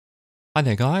Hi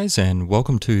there, guys, and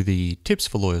welcome to the Tips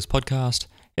for Lawyers podcast,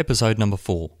 episode number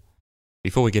 4.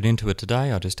 Before we get into it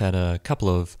today, I just had a couple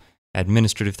of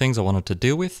administrative things I wanted to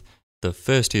deal with. The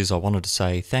first is I wanted to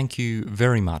say thank you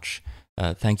very much.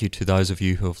 Thank you to those of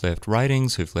you who have left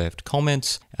ratings, who've left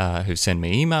comments, who've sent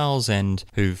me emails, and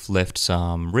who've left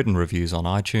some written reviews on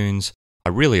iTunes. I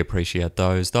really appreciate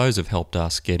those. Those have helped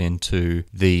us get into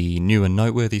the new and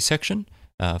noteworthy section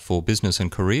for business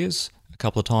and careers.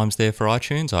 Couple of times there for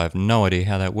iTunes. I have no idea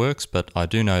how that works, but I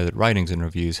do know that ratings and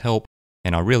reviews help,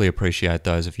 and I really appreciate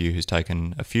those of you who's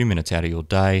taken a few minutes out of your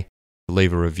day to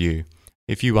leave a review.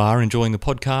 If you are enjoying the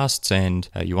podcasts and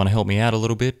you want to help me out a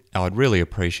little bit, I would really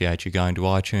appreciate you going to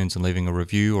iTunes and leaving a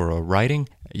review or a rating.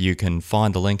 You can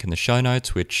find the link in the show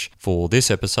notes, which for this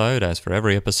episode, as for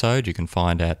every episode, you can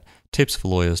find at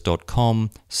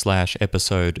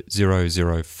tipsforlawyers.com/episode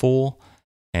 004.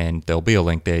 And there'll be a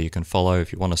link there you can follow.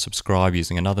 If you want to subscribe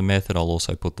using another method, I'll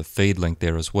also put the feed link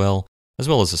there as well as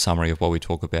a summary of what we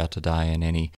talk about today and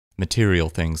any material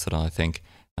things that I think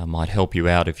might help you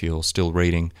out if you're still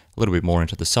reading a little bit more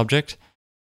into the subject.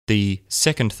 The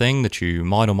second thing that you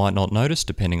might or might not notice,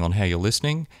 depending on how you're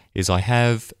listening, is I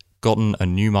have gotten a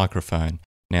new microphone.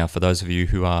 Now, for those of you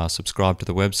who are subscribed to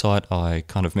the website, I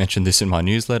kind of mentioned this in my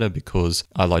newsletter because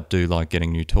I do like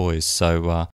getting new toys.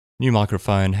 So, new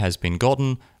microphone has been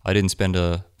gotten. I didn't spend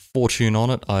a fortune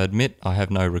on it, I admit. I have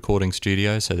no recording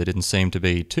studio, so there didn't seem to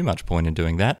be too much point in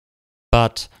doing that.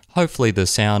 But hopefully the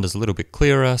sound is a little bit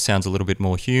clearer, sounds a little bit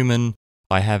more human.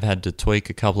 I have had to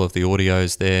tweak a couple of the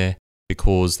audios there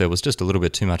because there was just a little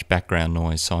bit too much background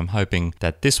noise. So I'm hoping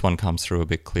that this one comes through a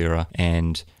bit clearer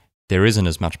and there isn't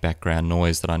as much background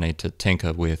noise that I need to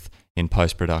tinker with in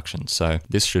post-production. So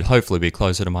this should hopefully be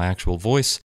closer to my actual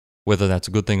voice. Whether that's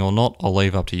a good thing or not, I'll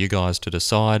leave up to you guys to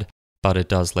decide, but it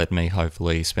does let me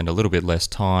hopefully spend a little bit less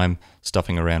time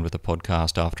stuffing around with the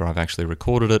podcast after I've actually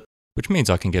recorded it, which means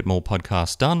I can get more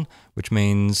podcasts done, which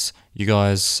means you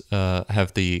guys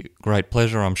have the great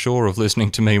pleasure, I'm sure, of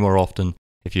listening to me more often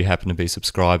if you happen to be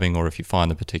subscribing or if you find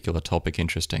the particular topic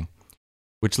interesting.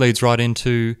 Which leads right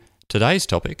into today's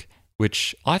topic,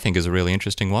 which I think is a really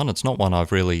interesting one. It's not one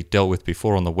I've really dealt with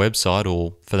before on the website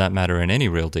or, for that matter, in any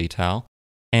real detail.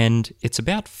 And it's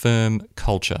about firm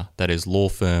culture, that is law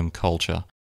firm culture.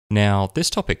 Now, this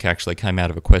topic actually came out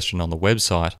of a question on the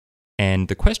website, and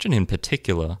the question in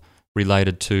particular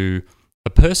related to a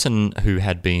person who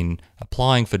had been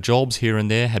applying for jobs here and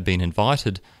there, had been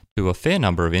invited to a fair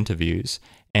number of interviews,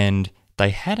 and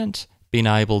they hadn't been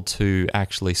able to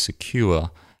actually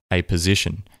secure a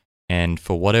position. And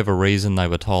for whatever reason, they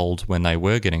were told when they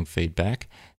were getting feedback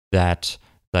that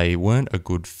they weren't a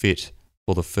good fit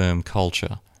for the firm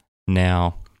culture.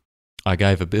 Now, I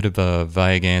gave a bit of a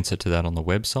vague answer to that on the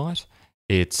website.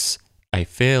 It's a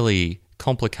fairly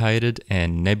complicated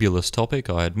and nebulous topic,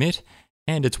 I admit,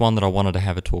 and it's one that I wanted to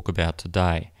have a talk about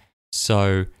today.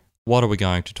 So, what are we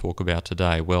going to talk about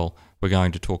today? Well, we're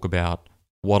going to talk about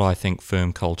what I think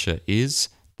firm culture is.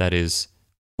 That is,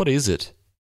 what is it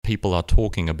people are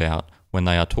talking about when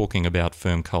they are talking about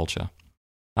firm culture?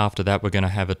 After that, we're going to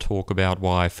have a talk about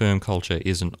why firm culture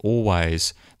isn't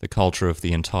always the culture of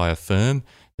the entire firm.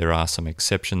 There are some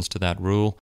exceptions to that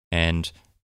rule, and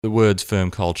the words firm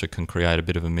culture can create a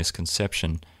bit of a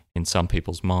misconception in some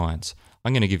people's minds.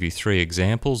 I'm going to give you 3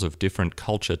 examples of different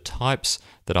culture types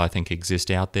that I think exist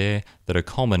out there that are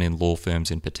common in law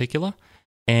firms in particular.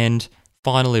 And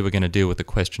finally, we're going to deal with the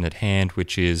question at hand,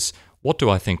 which is, what do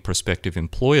I think prospective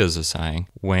employers are saying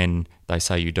when they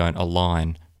say you don't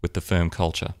align with the firm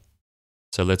culture?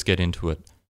 So let's get into it.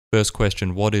 First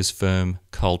question, what is firm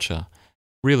culture?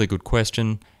 Really good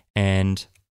question, and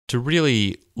to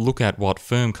really look at what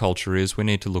firm culture is, we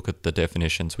need to look at the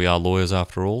definitions. We are lawyers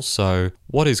after all, so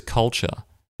what is culture?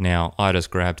 Now, I just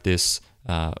grabbed this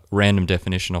random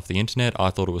definition off the internet.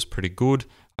 I thought it was pretty good.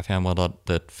 I found one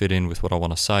that fit in with what I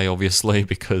want to say, obviously,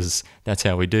 because that's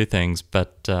how we do things.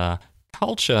 But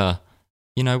culture,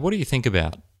 what do you think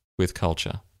about with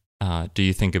culture? Do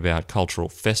you think about cultural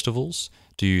festivals?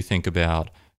 Do you think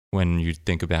about, when you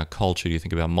think about culture, do you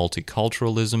think about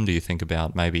multiculturalism? Do you think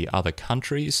about maybe other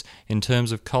countries in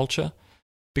terms of culture?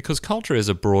 Because culture is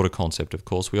a broader concept, of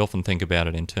course. We often think about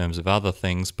it in terms of other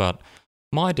things, but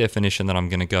my definition that I'm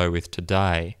going to go with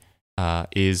today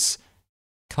is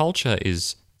culture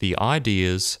is the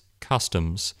ideas,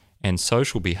 customs, and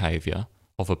social behaviour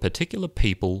of a particular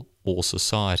people or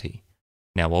society.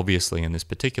 Now, obviously, in this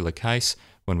particular case,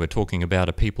 when we're talking about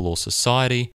a people or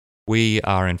society, we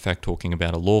are in fact talking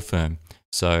about a law firm.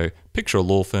 So picture a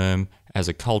law firm as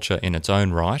a culture in its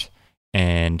own right,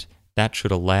 and that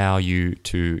should allow you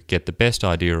to get the best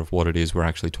idea of what it is we're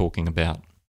actually talking about.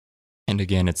 And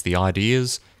again, it's the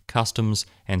ideas, customs,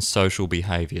 and social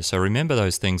behaviour. So remember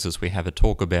those things as we have a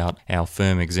talk about our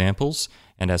firm examples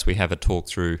and as we have a talk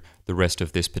through the rest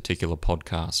of this particular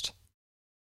podcast.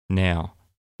 Now,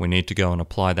 we need to go and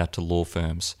apply that to law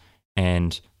firms.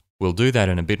 And we'll do that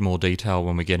in a bit more detail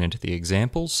when we get into the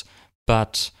examples.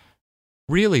 But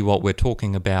really what we're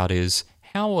talking about is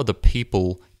how are the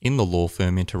people in the law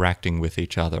firm interacting with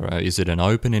each other? Is it an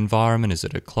open environment? Is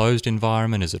it a closed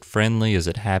environment? Is it friendly? Is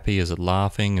it happy? Is it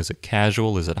laughing? Is it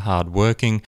casual? Is it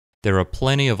hardworking? There are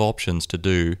plenty of options to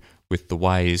do with the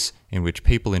ways in which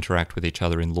people interact with each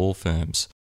other in law firms.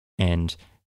 And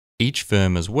each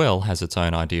firm as well has its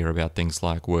own idea about things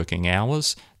like working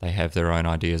hours. They have their own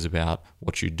ideas about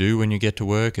what you do when you get to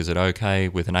work. Is it okay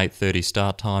with an 8:30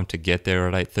 start time to get there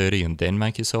at 8:30 and then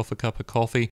make yourself a cup of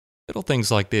coffee? Little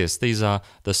things like this. These are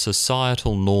the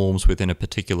societal norms within a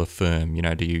particular firm.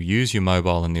 Do you use your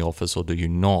mobile in the office or do you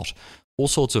not? All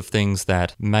sorts of things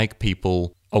that make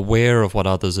people aware of what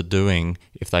others are doing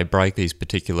if they break these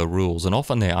particular rules. And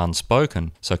often they're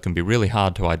unspoken, so it can be really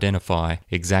hard to identify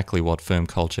exactly what firm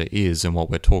culture is and what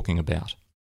we're talking about.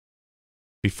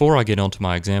 Before I get on to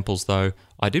my examples though,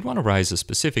 I did want to raise a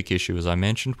specific issue as I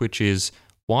mentioned, which is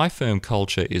why firm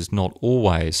culture is not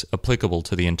always applicable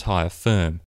to the entire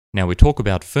firm. Now we talk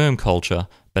about firm culture,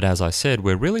 but as I said,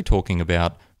 we're really talking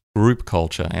about group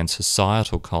culture and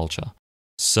societal culture.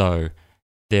 So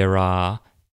there are,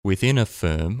 within a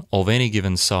firm of any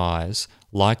given size,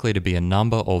 likely to be a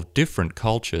number of different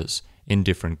cultures in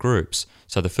different groups.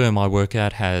 So the firm I work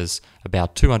at has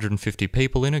about 250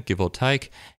 people in it, give or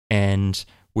take, and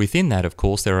within that, of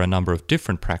course, there are a number of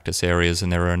different practice areas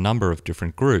and there are a number of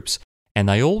different groups, and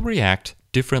they all react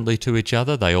differently to each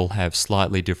other. They all have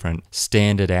slightly different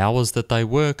standard hours that they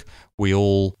work. We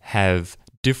all have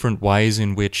different ways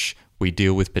in which we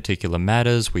deal with particular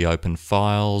matters. We open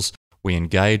files, we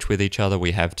engage with each other,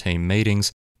 we have team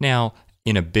meetings. Now,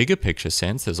 in a bigger picture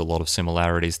sense, there's a lot of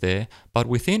similarities there, but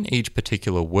within each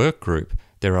particular work group,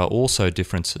 there are also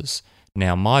differences.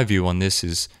 Now, my view on this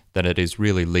is that it is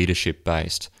really leadership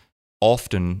based.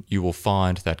 Often you will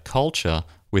find that culture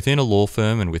within a law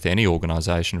firm and with any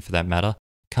organisation for that matter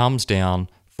comes down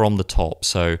from the top.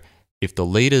 So if the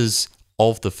leaders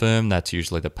of the firm, that's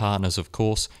usually the partners of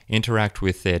course, interact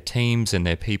with their teams and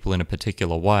their people in a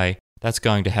particular way, that's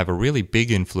going to have a really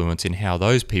big influence in how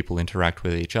those people interact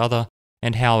with each other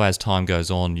and how as time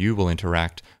goes on you will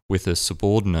interact with a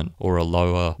subordinate or a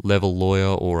lower level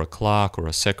lawyer or a clerk or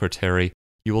a secretary.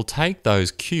 You will take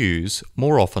those cues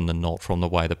more often than not from the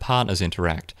way the partners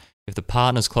interact. If the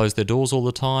partners close their doors all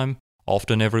the time,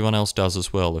 often everyone else does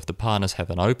as well. If the partners have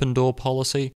an open door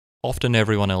policy, often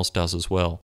everyone else does as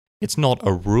well. It's not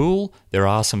a rule. There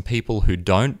are some people who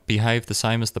don't behave the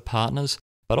same as the partners,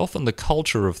 but often the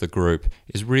culture of the group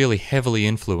is really heavily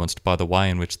influenced by the way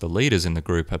in which the leaders in the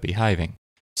group are behaving.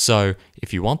 So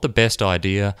if you want the best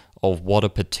idea of what a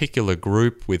particular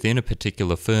group within a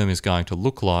particular firm is going to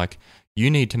look like, you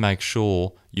need to make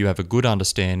sure you have a good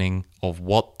understanding of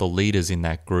what the leaders in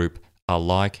that group are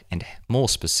like and more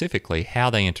specifically how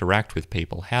they interact with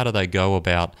people. How do they go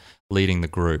about leading the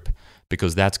group?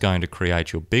 Because that's going to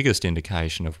create your biggest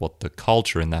indication of what the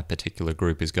culture in that particular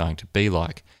group is going to be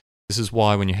like. This is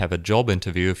why when you have a job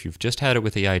interview, if you've just had it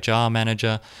with the HR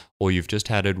manager or you've just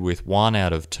had it with one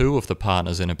out of two of the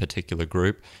partners in a particular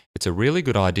group, it's a really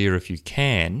good idea if you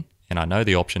can, and I know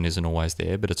the option isn't always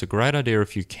there, but it's a great idea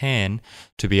if you can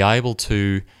to be able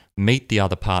to meet the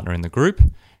other partner in the group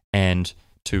and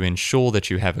to ensure that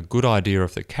you have a good idea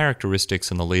of the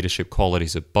characteristics and the leadership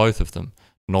qualities of both of them,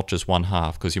 not just one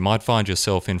half, because you might find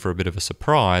yourself in for a bit of a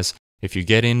surprise if you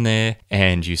get in there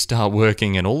and you start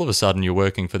working and all of a sudden you're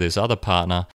working for this other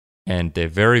partner and they're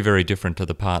very, very different to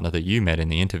the partner that you met in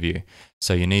the interview.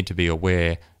 So you need to be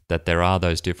aware that there are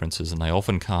those differences and they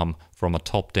often come from a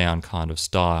top-down kind of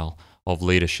style of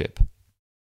leadership.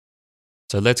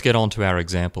 So let's get on to our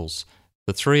examples.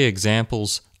 The three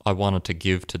examples I wanted to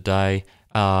give today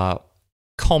are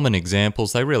common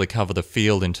examples. They really cover the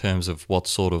field in terms of what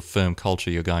sort of firm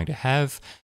culture you're going to have,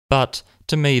 but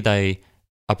to me they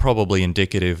are probably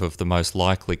indicative of the most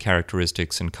likely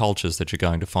characteristics and cultures that you're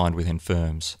going to find within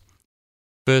firms.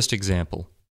 First example,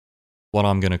 what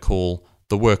I'm going to call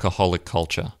the workaholic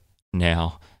culture.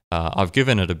 Now, I've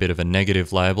given it a bit of a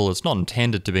negative label. It's not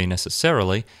intended to be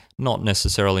not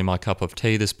necessarily my cup of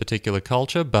tea, this particular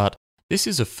culture, but this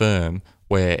is a firm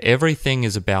where everything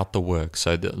is about the work.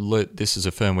 So this is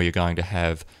a firm where you're going to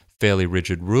have fairly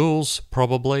rigid rules,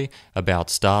 probably, about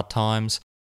start times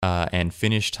and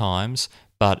finish times.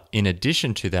 But in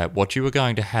addition to that, what you are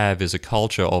going to have is a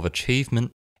culture of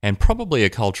achievement and probably a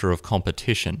culture of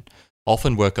competition.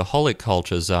 Often workaholic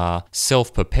cultures are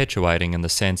self-perpetuating in the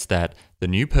sense that the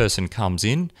new person comes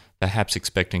in, perhaps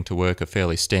expecting to work a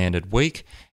fairly standard week,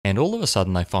 and all of a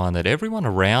sudden they find that everyone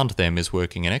around them is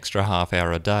working an extra half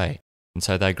hour a day. And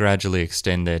so they gradually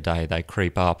extend their day, they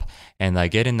creep up, and they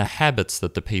get in the habits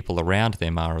that the people around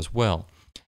them are as well.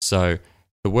 So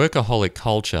the workaholic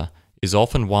culture is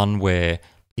often one where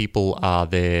people are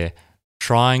there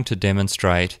trying to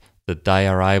demonstrate that they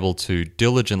are able to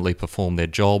diligently perform their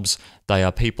jobs. They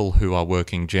are people who are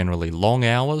working generally long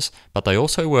hours, but they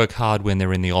also work hard when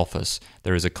they're in the office.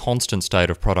 There is a constant state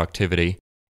of productivity,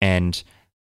 and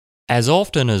as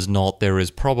often as not, there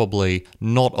is probably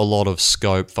not a lot of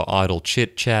scope for idle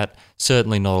chit-chat,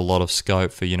 certainly not a lot of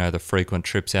scope for, the frequent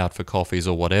trips out for coffees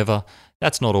or whatever.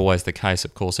 That's not always the case,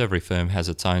 of course. Every firm has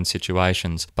its own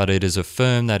situations, but it is a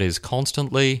firm that is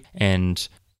constantly and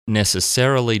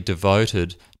necessarily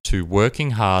devoted to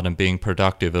working hard and being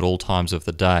productive at all times of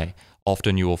the day.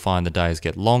 Often you will find the days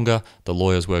get longer, the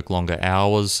lawyers work longer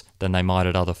hours than they might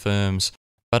at other firms,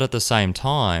 but at the same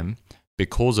time,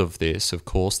 because of this, of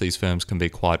course, these firms can be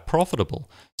quite profitable.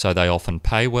 So they often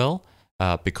pay well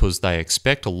because they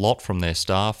expect a lot from their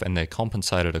staff and they're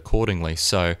compensated accordingly.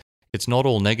 So it's not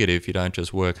all negative. You don't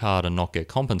just work hard and not get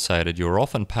compensated. You're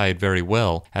often paid very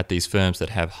well at these firms that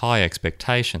have high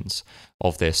expectations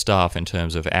of their staff in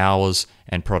terms of hours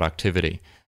and productivity.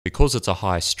 Because it's a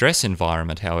high stress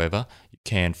environment, however, you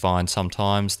can find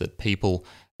sometimes that people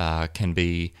can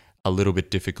be a little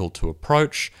bit difficult to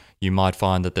approach. You might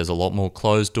find that there's a lot more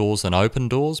closed doors than open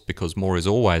doors because more is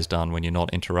always done when you're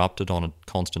not interrupted on a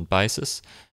constant basis.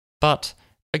 But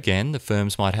again, the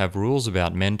firms might have rules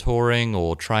about mentoring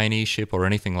or traineeship or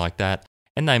anything like that,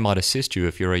 and they might assist you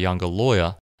if you're a younger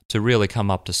lawyer to really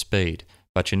come up to speed.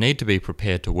 But you need to be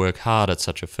prepared to work hard at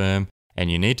such a firm,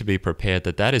 and you need to be prepared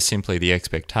that that is simply the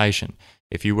expectation.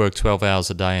 If you work 12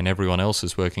 hours a day and everyone else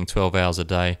is working 12 hours a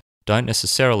day, don't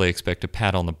necessarily expect a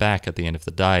pat on the back at the end of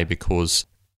the day because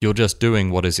you're just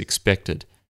doing what is expected.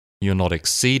 You're not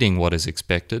exceeding what is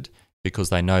expected because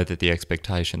they know that the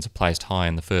expectations are placed high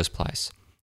in the first place.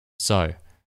 So,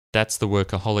 that's the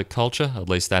workaholic culture, at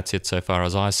least that's it so far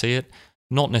as I see it.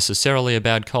 Not necessarily a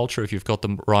bad culture if you've got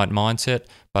the right mindset,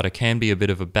 but it can be a bit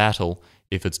of a battle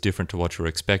if it's different to what you're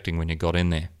expecting when you got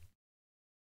in there.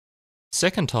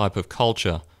 Second type of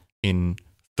culture in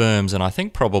firms, and I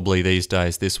think probably these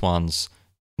days this one's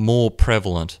more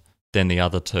prevalent than the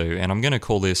other two, and I'm going to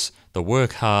call this the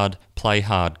work hard, play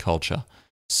hard culture.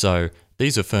 So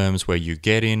these are firms where you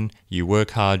get in, you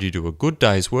work hard, you do a good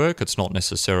day's work. It's not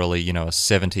necessarily, a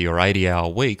 70 or 80 hour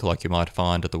week like you might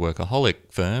find at the workaholic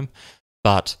firm,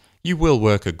 but you will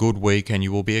work a good week and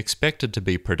you will be expected to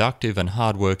be productive and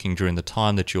hardworking during the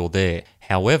time that you're there.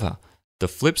 However, the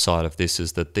flip side of this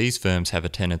is that these firms have a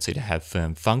tendency to have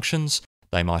firm functions.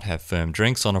 They might have firm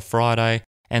drinks on a Friday,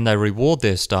 and they reward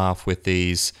their staff with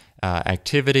these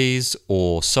activities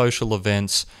or social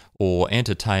events or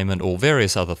entertainment or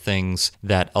various other things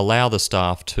that allow the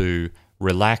staff to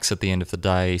relax at the end of the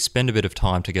day, spend a bit of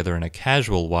time together in a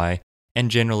casual way,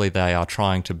 and generally they are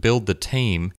trying to build the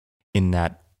team in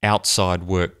that outside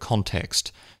work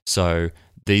context. So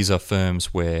these are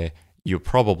firms where you're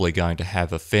probably going to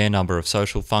have a fair number of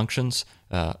social functions.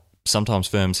 Sometimes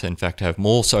firms, in fact, have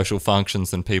more social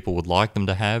functions than people would like them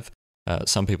to have.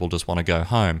 Some people just want to go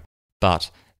home.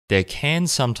 But there can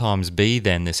sometimes be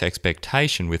then this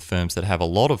expectation with firms that have a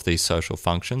lot of these social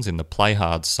functions in the play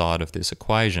hard side of this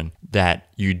equation that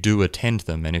you do attend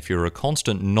them. And if you're a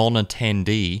constant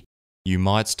non-attendee, you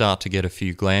might start to get a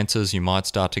few glances, you might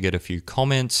start to get a few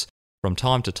comments from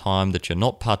time to time that you're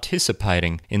not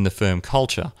participating in the firm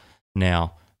culture.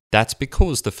 Now, that's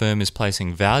because the firm is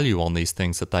placing value on these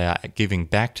things that they are giving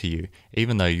back to you.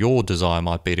 Even though your desire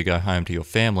might be to go home to your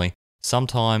family,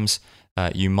 sometimes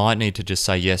you might need to just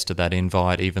say yes to that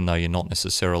invite even though you're not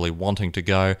necessarily wanting to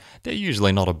go. They're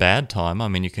usually not a bad time. I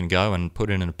mean, you can go and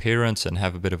put in an appearance and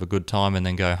have a bit of a good time and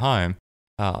then go home.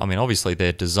 Obviously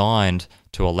they're designed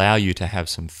to allow you to have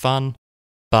some fun,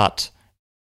 but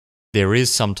there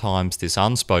is sometimes this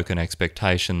unspoken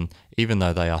expectation, even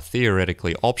though they are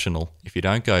theoretically optional. If you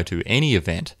don't go to any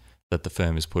event that the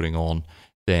firm is putting on,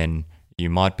 then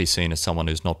you might be seen as someone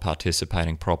who's not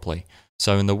participating properly.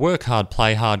 So in the work hard,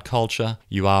 play hard culture,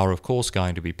 you are of course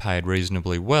going to be paid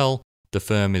reasonably well. The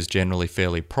firm is generally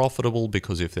fairly profitable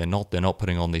because if they're not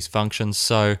putting on these functions.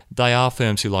 So they are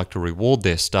firms who like to reward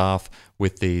their staff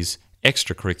with these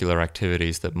extracurricular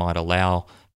activities that might allow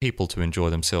people to enjoy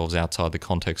themselves outside the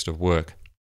context of work.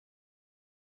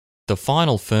 The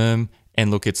final firm,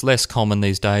 and look, it's less common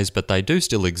these days, but they do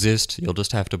still exist. You'll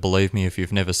just have to believe me if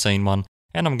you've never seen one.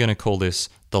 And I'm going to call this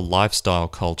the lifestyle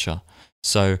culture.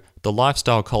 So the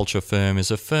lifestyle culture firm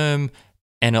is a firm,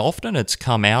 and often it's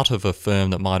come out of a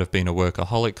firm that might have been a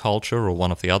workaholic culture or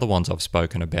one of the other ones I've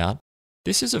spoken about.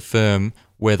 This is a firm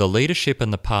where the leadership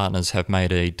and the partners have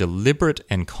made a deliberate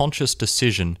and conscious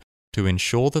decision to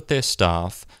ensure that their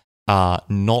staff are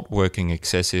not working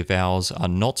excessive hours, are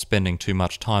not spending too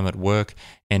much time at work,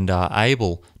 and are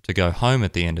able to go home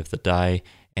at the end of the day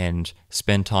and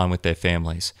spend time with their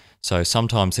families. So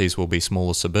sometimes these will be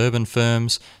smaller suburban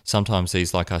firms. Sometimes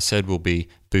these, like I said, will be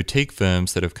boutique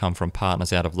firms that have come from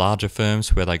partners out of larger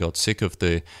firms where they got sick of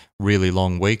the really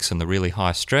long weeks and the really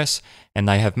high stress, and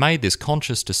they have made this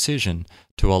conscious decision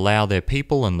to allow their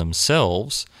people and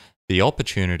themselves the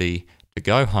opportunity to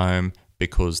go home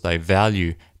because they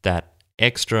value that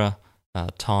extra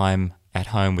time at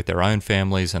home with their own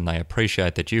families, and they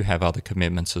appreciate that you have other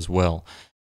commitments as well.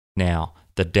 Now,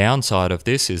 the downside of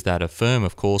this is that a firm,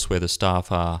 of course, where the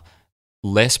staff are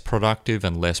less productive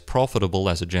and less profitable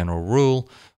as a general rule,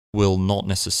 will not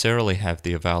necessarily have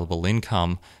the available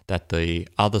income that the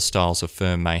other styles of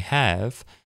firm may have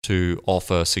to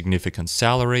offer significant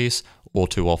salaries or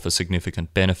to offer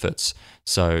significant benefits.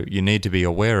 So you need to be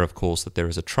aware, of course, that there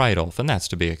is a trade-off, and that's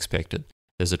to be expected.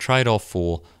 There's a trade-off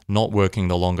for not working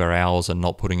the longer hours and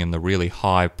not putting in the really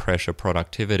high-pressure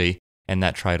productivity, and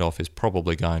that trade-off is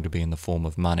probably going to be in the form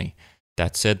of money.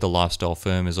 That said, the lifestyle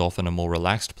firm is often a more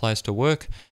relaxed place to work,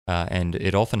 and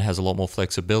it often has a lot more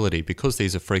flexibility. Because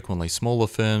these are frequently smaller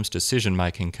firms,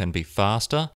 decision-making can be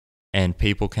faster, and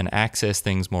people can access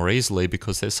things more easily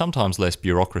because there's sometimes less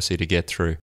bureaucracy to get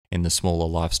through in the smaller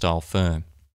lifestyle firm.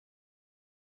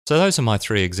 So those are my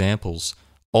 3 examples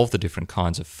of the different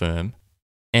kinds of firm,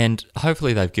 and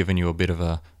hopefully they've given you a bit of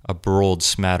a broad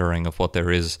smattering of what there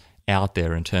is out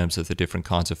there in terms of the different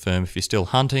kinds of firm. If you're still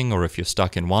hunting or if you're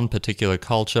stuck in one particular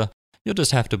culture, you'll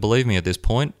just have to believe me at this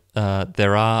point.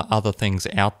 There are other things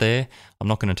out there. I'm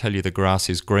not going to tell you the grass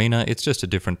is greener, it's just a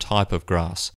different type of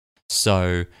grass.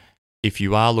 So if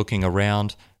you are looking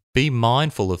around, be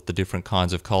mindful of the different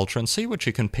kinds of culture and see what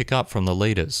you can pick up from the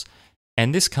leaders.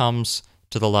 And this comes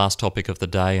to the last topic of the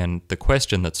day and the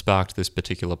question that sparked this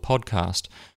particular podcast,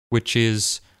 which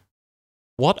is,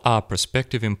 what are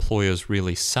prospective employers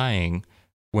really saying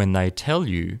when they tell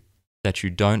you that you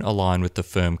don't align with the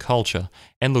firm culture?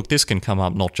 And look, this can come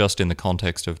up not just in the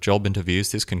context of job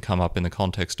interviews, this can come up in the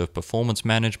context of performance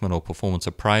management or performance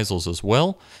appraisals as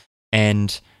well.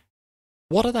 And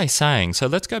what are they saying? So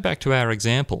let's go back to our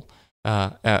example,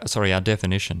 our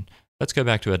definition. Let's go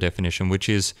back to our definition, which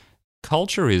is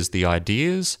culture is the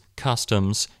ideas,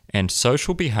 customs, and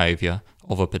social behavior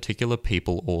of a particular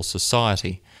people or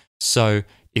society. So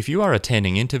if you are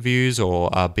attending interviews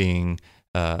or are being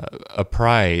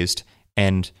appraised,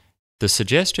 and the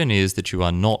suggestion is that you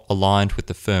are not aligned with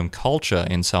the firm culture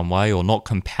in some way or not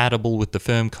compatible with the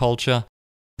firm culture,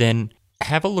 then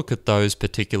have a look at those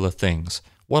particular things.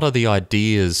 What are the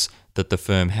ideas that the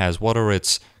firm has? What are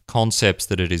its concepts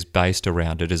that it is based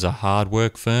around? It is a hard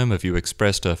work firm. Have you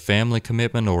expressed a family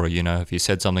commitment, or have you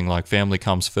said something like family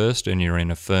comes first and you're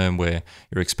in a firm where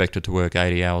you're expected to work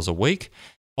 80 hours a week?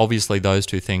 Obviously, those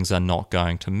two things are not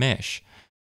going to mesh.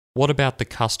 What about the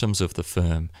customs of the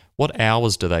firm? What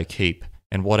hours do they keep,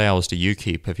 and what hours do you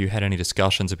keep? Have you had any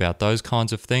discussions about those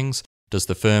kinds of things? Does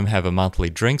the firm have a monthly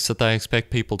drinks that they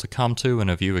expect people to come to, and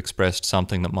have you expressed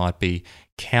something that might be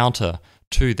counter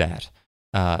to that?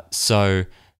 So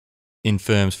in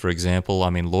firms, for example,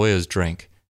 lawyers drink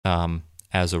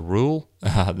as a rule.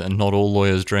 Not all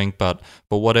lawyers drink, but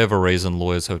for whatever reason,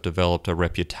 lawyers have developed a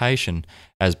reputation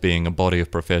as being a body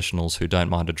of professionals who don't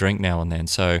mind a drink now and then.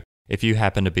 So if you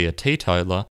happen to be a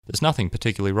teetotaler, there's nothing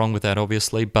particularly wrong with that,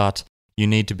 obviously, but you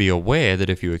need to be aware that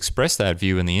if you express that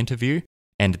view in the interview,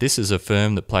 and this is a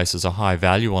firm that places a high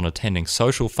value on attending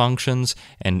social functions,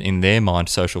 and in their mind,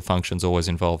 social functions always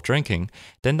involve drinking,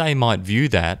 then they might view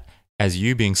that as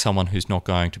you being someone who's not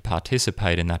going to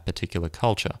participate in that particular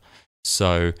culture.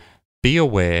 So be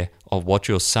aware of what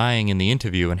you're saying in the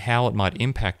interview and how it might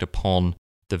impact upon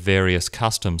the various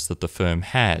customs that the firm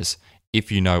has,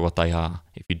 if you know what they are.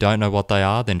 If you don't know what they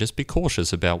are, then just be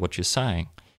cautious about what you're saying.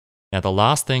 Now, the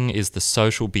last thing is the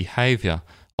social behavior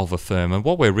of a firm. And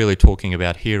what we're really talking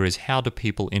about here is, how do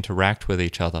people interact with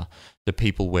each other? Do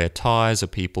people wear ties? Are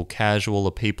people casual?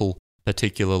 Are people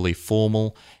particularly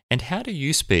formal? And how do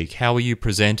you speak? How are you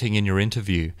presenting in your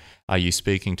interview? Are you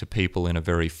speaking to people in a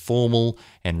very formal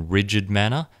and rigid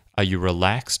manner? Are you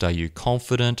relaxed? Are you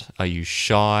confident? Are you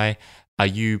shy? Are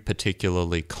you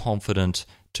particularly confident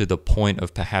to the point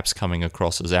of perhaps coming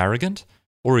across as arrogant?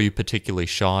 Or are you particularly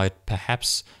shy,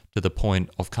 perhaps to the point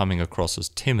of coming across as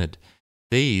timid?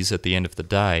 These, at the end of the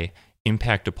day,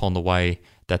 impact upon the way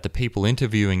that the people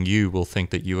interviewing you will think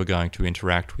that you are going to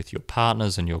interact with your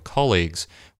partners and your colleagues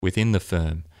within the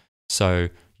firm. So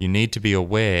you need to be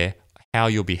aware how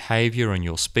your behavior and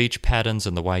your speech patterns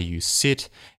and the way you sit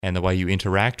and the way you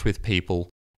interact with people,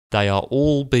 they are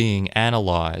all being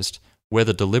analysed,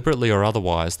 whether deliberately or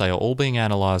otherwise, they are all being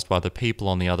analysed by the people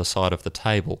on the other side of the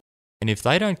table. And if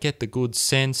they don't get the good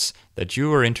sense that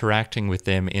you are interacting with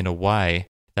them in a way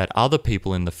that other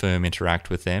people in the firm interact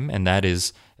with them, and that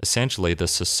is essentially the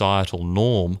societal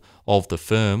norm of the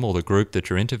firm or the group that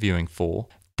you're interviewing for,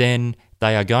 then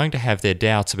they are going to have their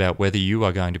doubts about whether you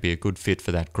are going to be a good fit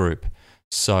for that group.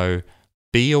 So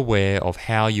be aware of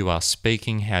how you are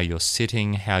speaking, how you're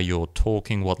sitting, how you're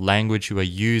talking, what language you are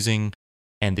using,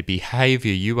 and the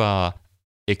behavior you are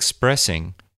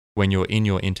expressing when you're in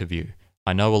your interview.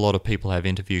 I know a lot of people have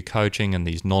interview coaching and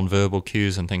these non-verbal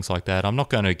cues and things like that. I'm not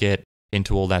going to get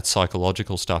into all that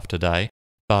psychological stuff today,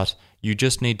 but you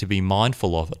just need to be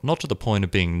mindful of it, not to the point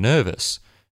of being nervous,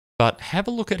 but have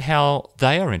a look at how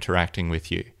they are interacting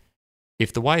with you.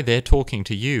 If the way they're talking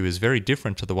to you is very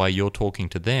different to the way you're talking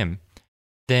to them,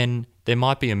 then there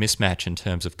might be a mismatch in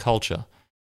terms of culture,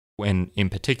 when in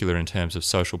particular in terms of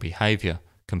social behavior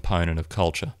component of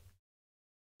culture.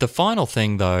 The final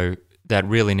thing, though, that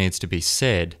really needs to be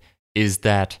said is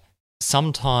that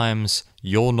sometimes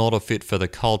you're not a fit for the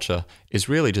culture is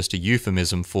really just a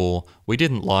euphemism for we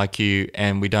didn't like you,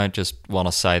 and we don't just want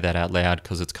to say that out loud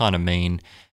because it's kind of mean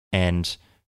and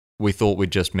we thought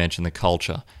we'd just mention the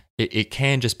culture. It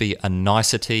can just be a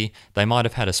nicety. They might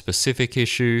have had a specific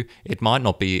issue. It might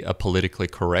not be a politically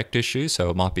correct issue, so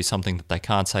it might be something that they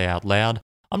can't say out loud.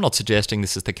 I'm not suggesting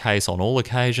this is the case on all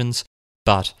occasions,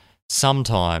 but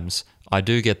sometimes I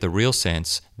do get the real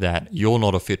sense that you're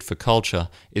not a fit for culture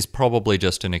is probably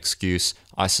just an excuse.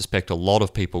 I suspect a lot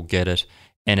of people get it,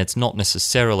 and it's not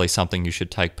necessarily something you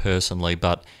should take personally,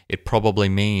 but it probably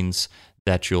means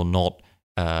that you're not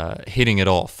hitting it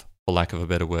off, for lack of a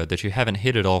better word, that you haven't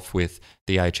hit it off with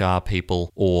the HR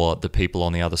people or the people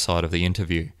on the other side of the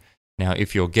interview. Now,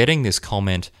 if you're getting this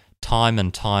comment time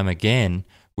and time again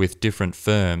with different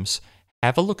firms,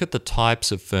 have a look at the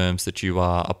types of firms that you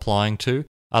are applying to.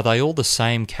 Are they all the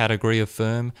same category of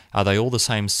firm? Are they all the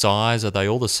same size? Are they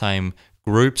all the same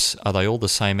groups? Are they all the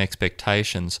same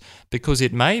expectations? Because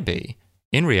it may be,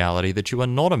 in reality, that you are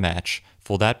not a match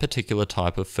for that particular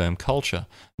type of firm culture.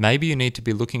 Maybe you need to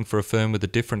be looking for a firm with a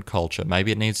different culture.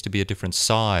 Maybe it needs to be a different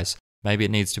size. Maybe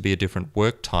it needs to be a different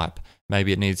work type.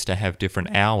 Maybe it needs to have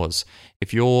different hours.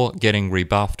 If you're getting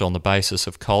rebuffed on the basis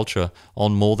of culture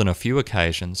on more than a few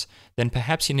occasions, then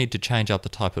perhaps you need to change up the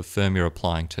type of firm you're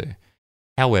applying to.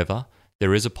 However,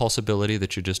 there is a possibility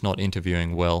that you're just not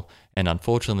interviewing well, and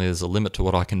unfortunately there's a limit to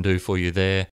what I can do for you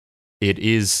there. It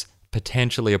is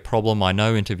potentially a problem. I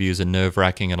know interviews are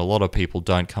nerve-wracking and a lot of people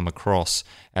don't come across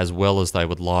as well as they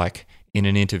would like in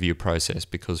an interview process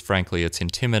because frankly it's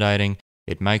intimidating,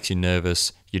 it makes you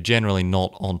nervous, you're generally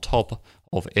not on top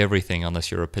of everything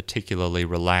unless you're a particularly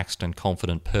relaxed and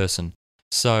confident person.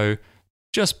 So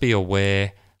just be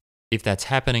aware. If that's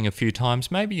happening a few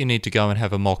times, maybe you need to go and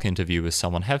have a mock interview with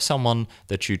someone. Have someone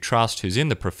that you trust who's in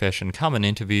the profession come and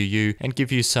interview you and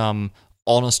give you some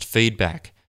honest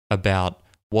feedback about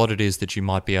what it is that you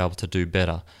might be able to do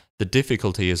better. The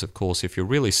difficulty is, of course, if you're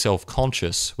really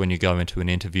self-conscious when you go into an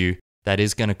interview, that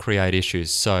is going to create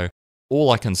issues. So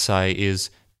all I can say is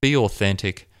be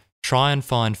authentic, try and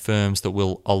find firms that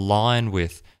will align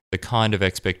with the kind of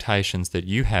expectations that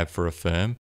you have for a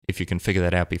firm, if you can figure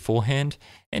that out beforehand,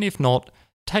 and if not,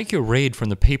 take your read from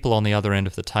the people on the other end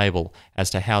of the table as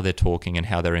to how they're talking and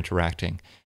how they're interacting,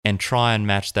 and try and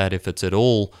match that if it's at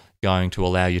all going to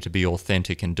allow you to be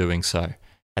authentic in doing so.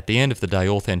 At the end of the day,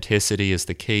 authenticity is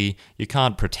the key. You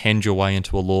can't pretend your way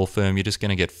into a law firm. You're just going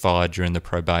to get fired during the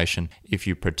probation if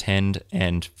you pretend,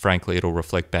 and frankly, it'll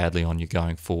reflect badly on you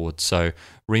going forward. So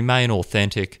remain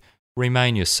authentic,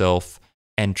 remain yourself,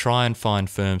 and try and find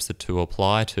firms to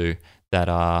apply to that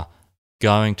are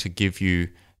going to give you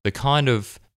the kind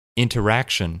of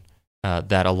interaction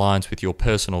that aligns with your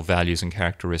personal values and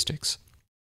characteristics.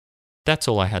 That's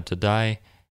all I had today.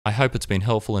 I hope it's been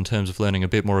helpful in terms of learning a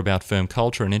bit more about firm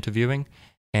culture and interviewing,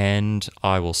 and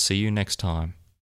I will see you next time.